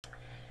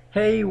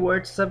Hey,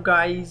 what's up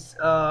guys?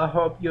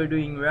 Hope you're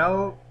doing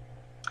well.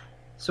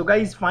 So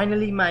guys,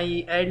 finally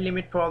my ad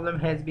limit problem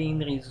has been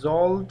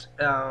resolved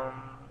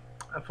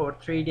for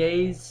 3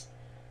 days.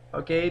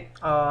 Okay,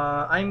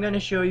 I'm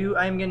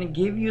gonna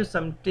give you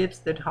some tips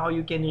that how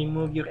you can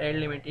remove your ad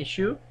limit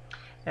issue.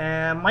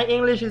 My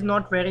English is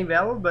not very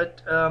well,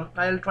 but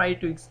I'll try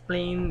to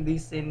explain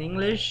this in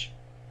English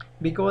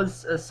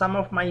because some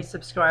of my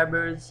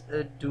subscribers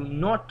do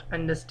not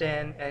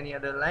understand any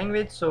other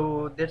language,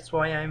 so that's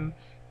why I'm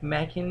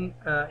making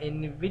a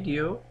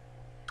video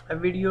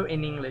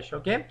in English.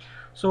 Okay,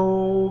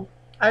 so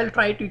I'll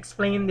try to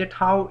explain that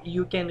how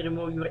you can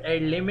remove your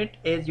ad limit.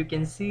 As you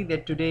can see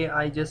that today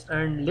I just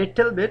earned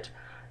little bit,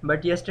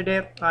 but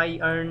yesterday I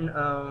earned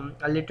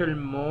a little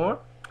more.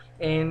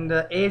 And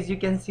as you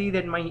can see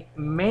that my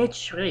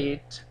match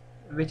rate,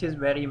 which is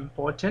very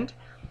important,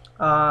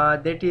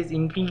 that is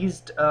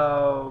increased,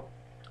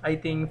 I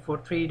think for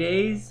 3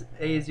 days.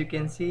 As you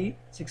can see,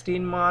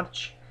 16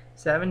 March,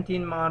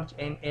 17 March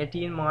and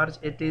 18 March,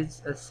 it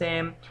is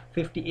same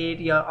 58,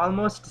 yeah,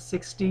 almost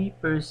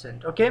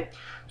 60%. Okay,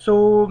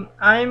 so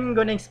I'm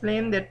gonna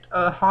explain that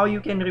how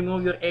you can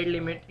remove your ad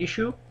limit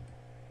issue.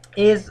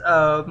 Is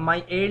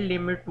my ad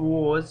limit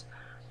was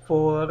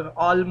for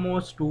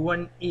almost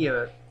 1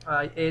 year.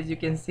 As you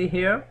can see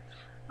here,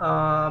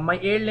 my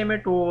ad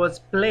limit was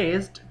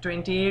placed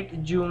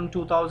 28 June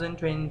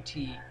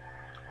 2020.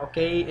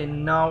 Okay,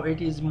 and now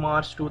it is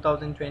March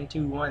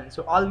 2021,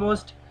 so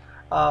almost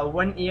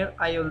 1 year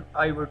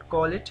I would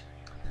call it.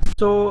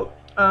 So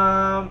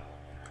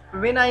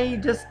when I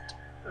just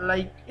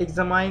like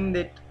examine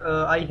that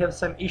I have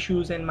some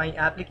issues in my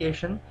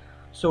application,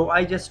 so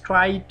I just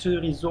try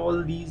to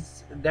resolve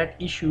these that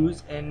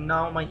issues, and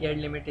now my ad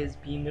limit is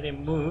being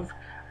removed,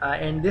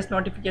 and this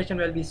notification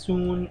will be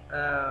soon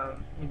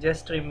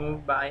just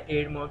removed by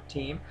Admob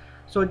team.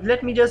 So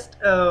let me just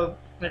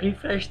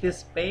refresh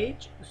this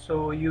page,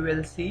 so you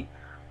will see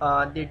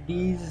that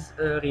these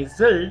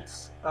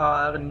results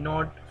are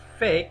not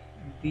fake,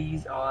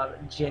 these are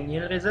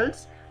genuine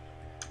results.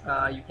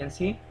 You can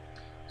see.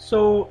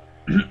 So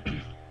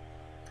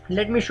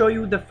let me show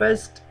you the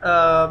first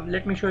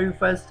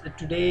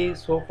today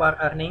so far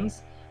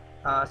earnings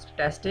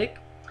statistic.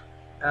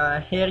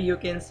 Here you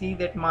can see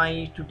that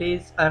my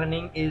today's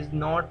earning is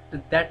not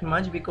that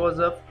much because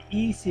of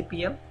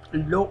ECPM,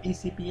 low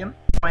ECPM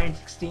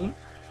 0.16,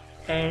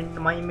 and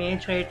my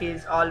match rate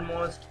is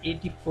almost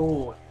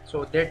 84.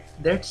 So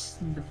that's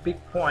the big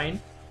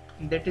point,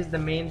 that is the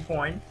main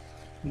point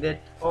that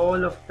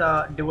all of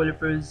the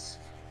developers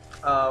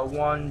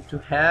want to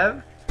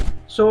have.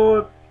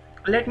 So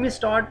let me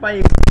start by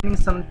explaining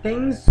some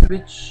things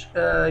which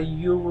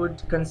you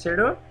would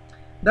consider.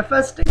 The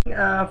first thing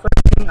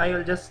I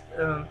will just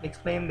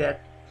explain that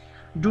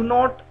do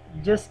not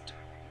just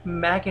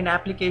make an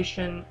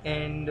application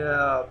and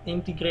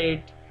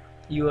integrate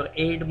your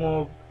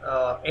Admob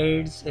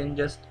ads and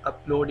just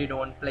upload it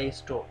on Play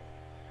Store.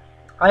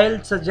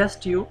 I'll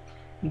suggest you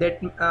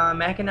that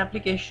make an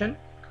application,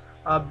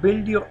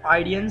 build your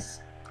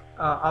audience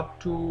up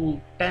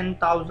to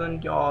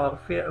 10,000 or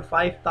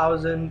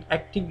 5,000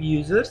 active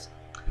users.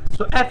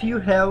 So if you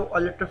have a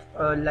lot of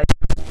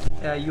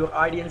your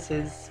audience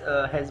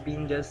has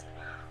been just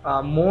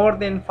more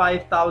than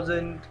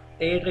 5,000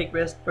 aid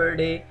requests per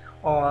day,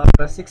 or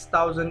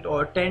 6,000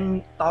 or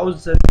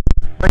 10,000,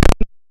 but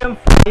minimum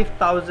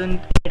 5,000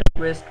 aid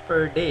requests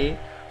per day,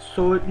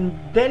 so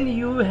then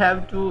you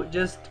have to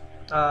just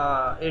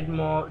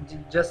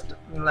just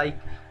like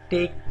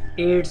take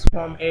aids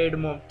from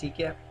Admob.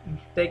 Okay,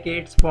 take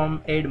aids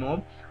from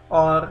Admob,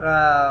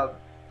 or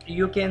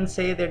you can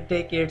say that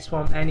take aids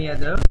from any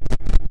other.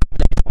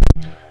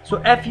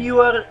 So if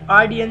your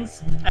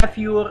audience, if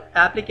your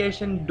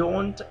application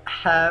don't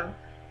have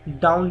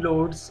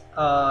downloads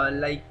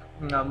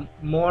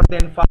more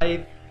than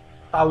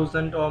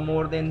 5,000 or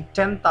more than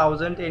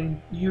 10,000,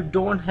 and you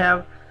don't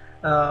have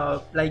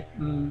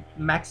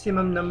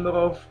maximum number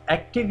of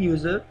active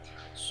user,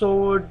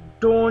 so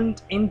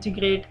don't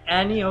integrate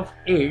any of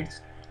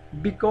ads,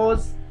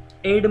 because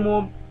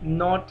Admob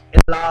not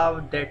allow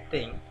that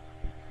thing.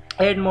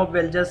 Admob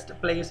will just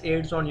place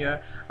ads on your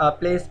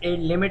place a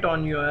limit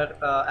on your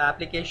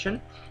application,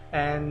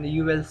 and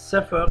you will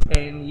suffer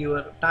and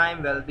your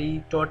time will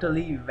be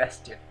totally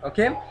wasted.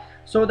 Okay,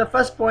 so the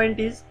first point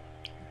is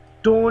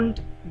don't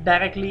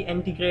directly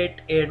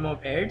integrate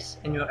Admob ads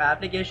in your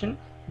application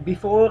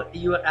before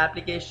your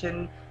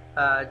application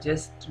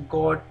just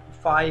got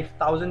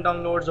 5,000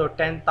 downloads or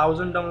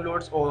 10,000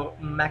 downloads or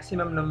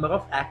maximum number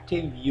of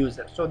active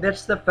users. So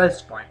that's the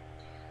first point.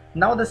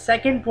 Now the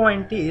second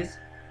point is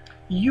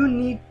you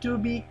need to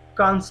be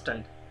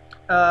constant.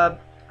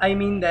 I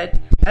mean that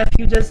if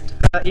you just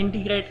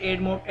integrate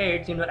Admob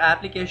ads in your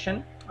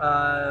application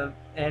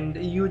and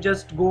you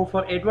just go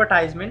for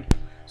advertisement,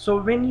 so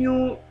when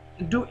you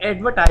do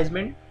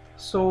advertisement,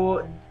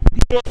 so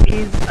there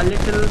is a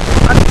little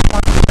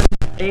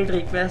unconstant aid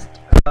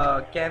request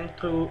came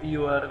through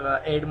your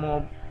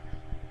Admob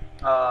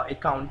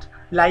account.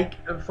 Like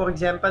for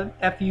example,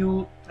 if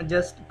you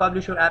just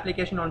publish your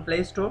application on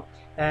Play Store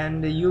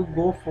and you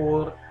go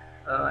for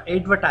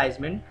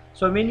advertisement,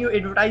 so when you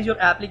advertise your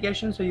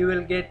application, so you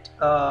will get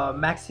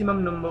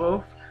maximum number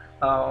of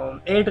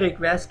ad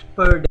requests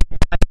per day.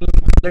 I mean,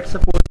 let's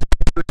suppose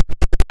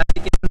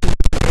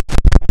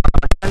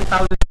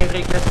 10,000 ad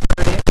requests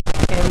per day,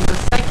 and the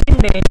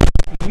second day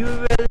you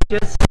will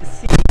just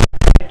see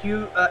that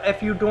you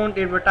if you don't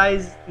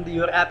advertise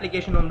your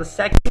application on the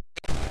second,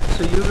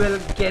 so you will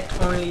get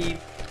only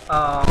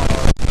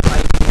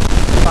like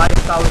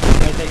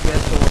 5,000 ad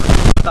requests or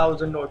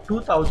 2,000 or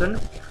 2,000.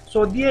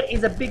 So there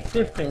is a big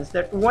difference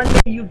that one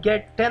day you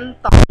get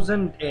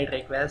 10,000 ad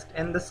requests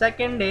and the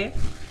second day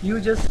you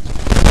just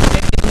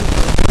get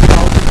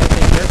 2,000 ad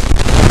requests.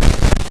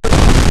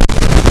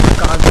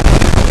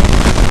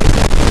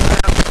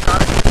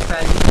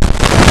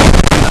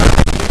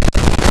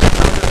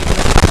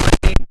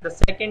 The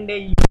second day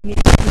you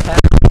need to have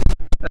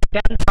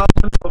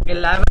 10,000 or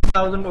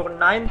 11,000 or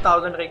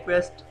 9,000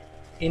 requests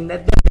in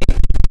that day,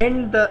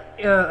 and the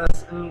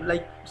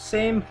like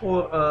same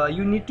for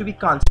you need to be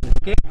constant.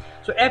 Okay,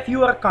 so if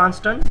you are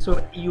constant,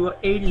 so your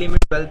age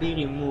limit will be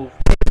removed.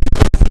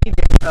 See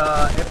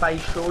that if I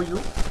show you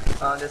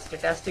the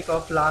statistic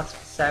of last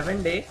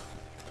 7 days,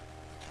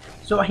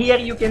 so here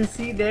you can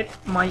see that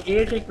my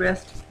aid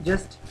request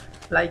just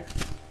like,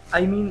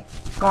 I mean,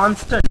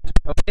 constant.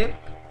 Okay,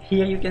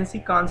 here you can see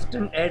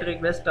constant add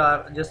requests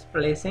are just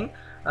placing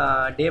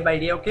day by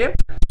day. Okay,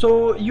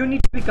 so you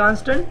need to be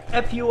constant.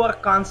 If you are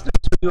constant,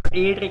 so your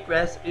aid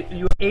request,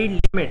 your aid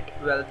limit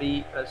will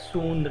be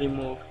soon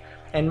removed,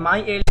 and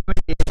my aid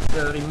limit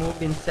is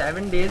removed in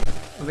 7 days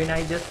when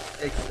I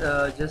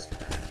just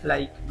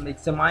like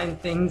examine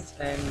things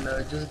and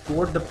just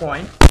got the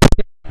point.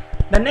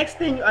 The next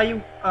thing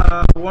I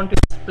want to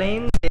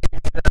explain is,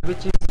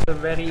 which is a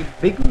very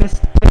big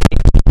mistake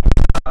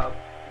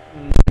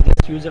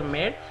this user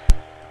made.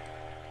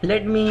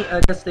 Let me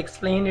just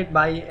explain it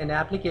by an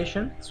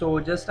application. So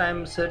just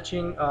I'm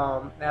searching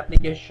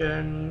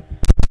application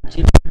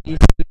GPTC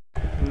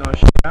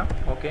Noshira.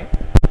 Okay,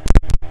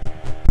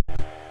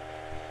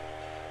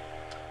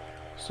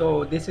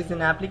 so this is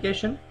an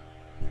application.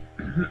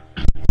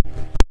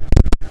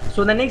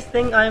 So the next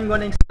thing I'm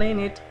going to explain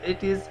it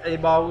is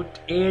about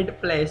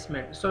ad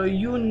placement. So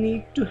you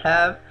need to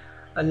have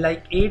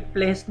like ad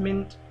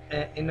placement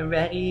in a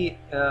very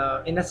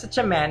in a such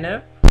a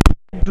manner,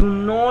 do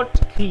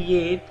not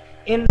create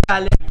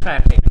invalid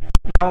traffic.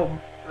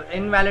 Now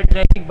invalid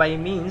traffic by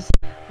means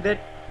that,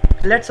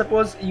 let's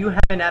suppose you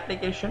have an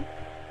application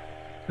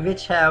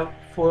which have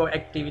 4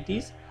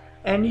 activities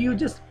and you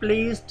just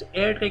placed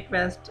ad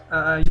request,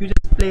 you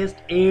just placed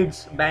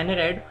ads banner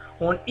ad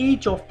on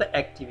each of the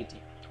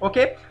activity.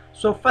 Okay,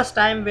 so first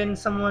time when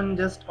someone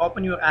just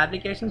open your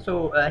application,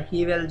 so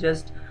he will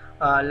just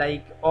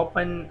like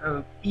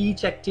open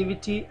each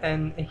activity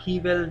and he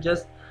will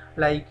just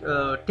like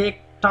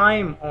take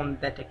time on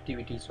that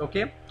activities.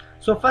 Okay,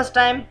 so first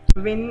time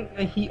when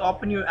he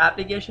open your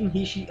application,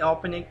 she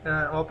open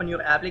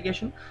your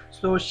application,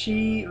 so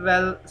she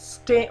will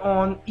stay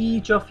on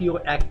each of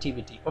your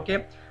activity.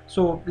 Okay,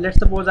 so let's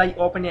suppose I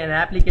open an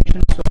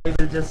application, so I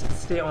will just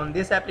stay on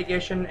this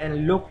application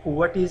and look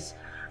what is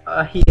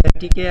here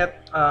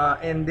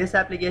TK in this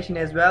application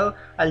as well.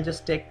 I'll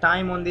just take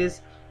time on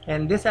this,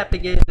 and this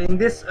application in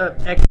this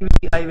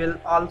activity I will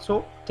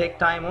also take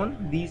time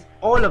on these,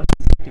 all of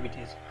these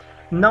activities.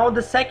 Now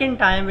the second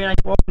time when I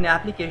open an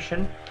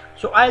application,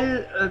 so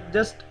I'll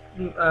just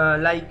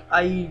like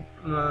I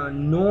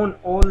known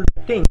all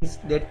the things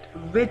that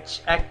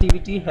which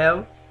activity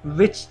have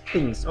which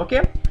things.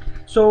 Okay,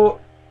 so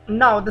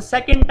now the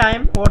second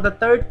time or the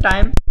third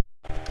time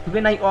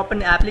when I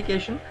open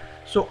application,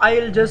 so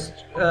I'll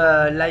just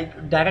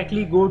like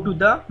directly go to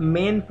the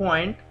main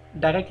point,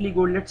 directly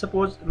go, let's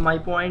suppose my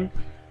point,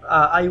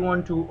 I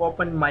want to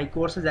open my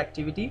courses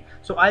activity,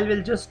 so I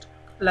will just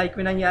like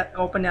when I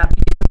open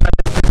application, I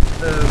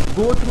will just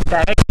go through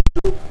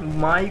directly to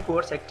my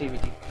course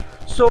activity.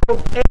 So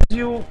as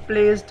you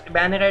placed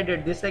banner ad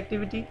at this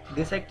activity,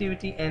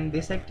 and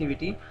this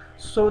activity,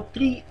 so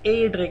 3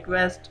 aid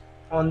requests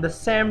on the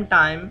same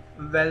time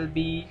will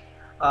be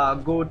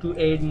go to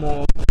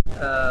Admob,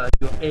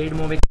 your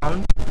Admob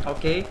account.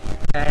 Okay,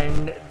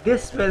 and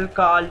this will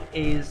call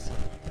is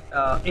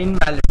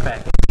invalid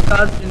traffic,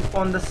 because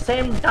on the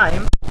same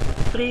time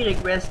 3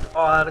 requests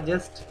are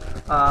just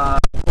go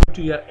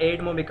to your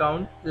Admob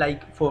account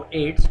like for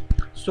ads.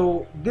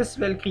 So this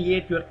will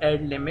create your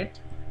ad limit,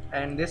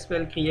 and this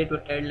will create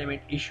your ad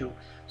limit issue.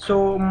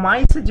 So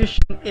my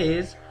suggestion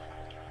is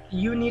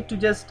you need to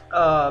just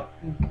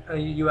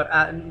you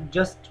are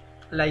just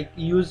like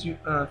use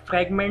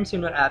fragments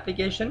in your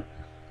application,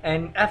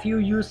 and if you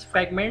use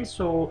fragments,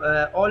 so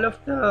all of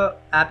the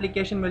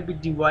application will be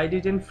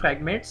divided in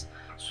fragments.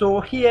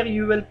 So here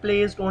you will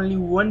place only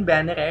one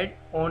banner ad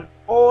on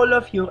all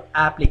of your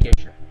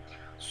application,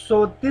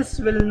 so this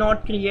will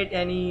not create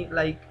any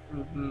like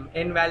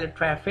invalid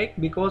traffic,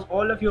 because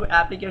all of your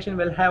application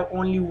will have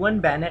only one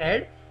banner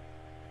ad,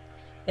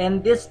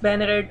 and this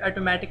banner ad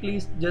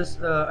automatically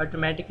just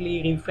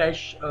automatically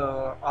refresh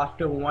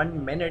after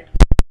 1 minute,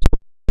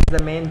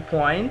 the main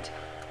point.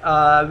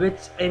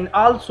 Which, and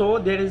also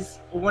there is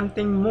one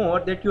thing more,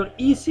 that your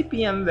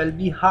ECPM will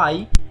be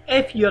high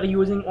if you are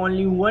using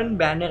only one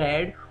banner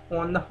ad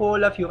on the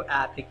whole of your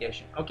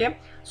application. Okay,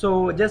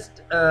 so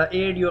just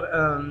add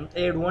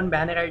one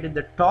banner ad at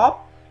the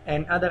top,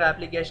 and other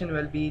application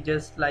will be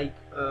just like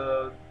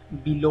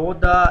below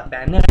the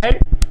banner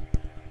ad.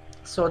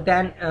 So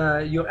then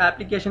your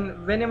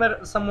application, whenever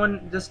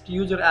someone just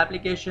use your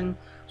application,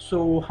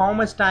 so how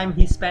much time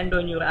he spent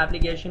on your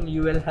application,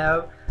 you will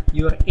have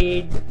your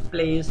ad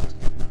placed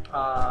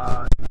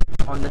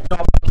on the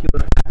top of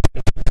your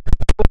application.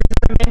 So this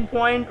is the main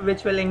point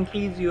which will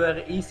increase your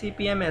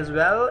ECPM as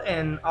well,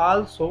 and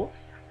also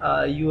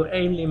your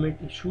ad limit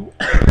issue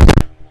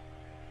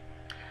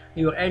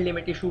your ad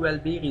limit issue will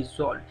be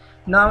resolved.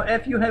 Now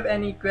if you have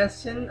any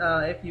question,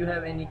 if you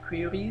have any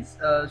queries,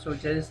 so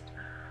just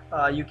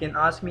you can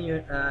ask me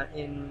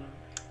in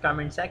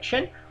comment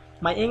section.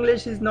 My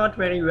English is not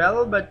very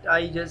well, but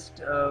I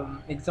just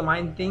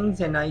examine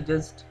things, and I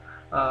just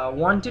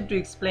wanted to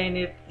explain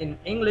it in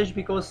English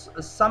because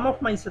some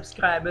of my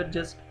subscribers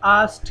just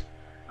asked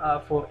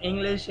for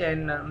English,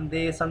 and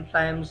they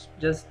sometimes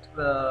just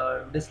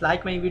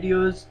dislike my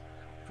videos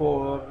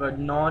for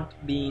not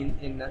being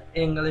in the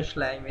English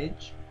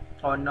language,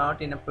 or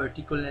not in a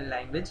particular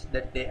language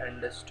that they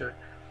understood.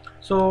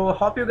 So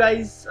hope you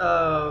guys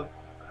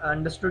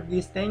understood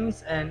these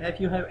things, and if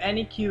you have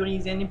any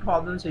queries, any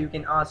problems, so you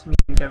can ask me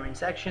in comment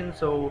section.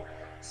 So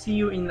see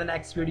you in the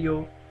next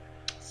video.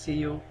 See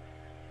you.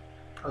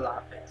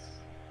 Allah Hafiz.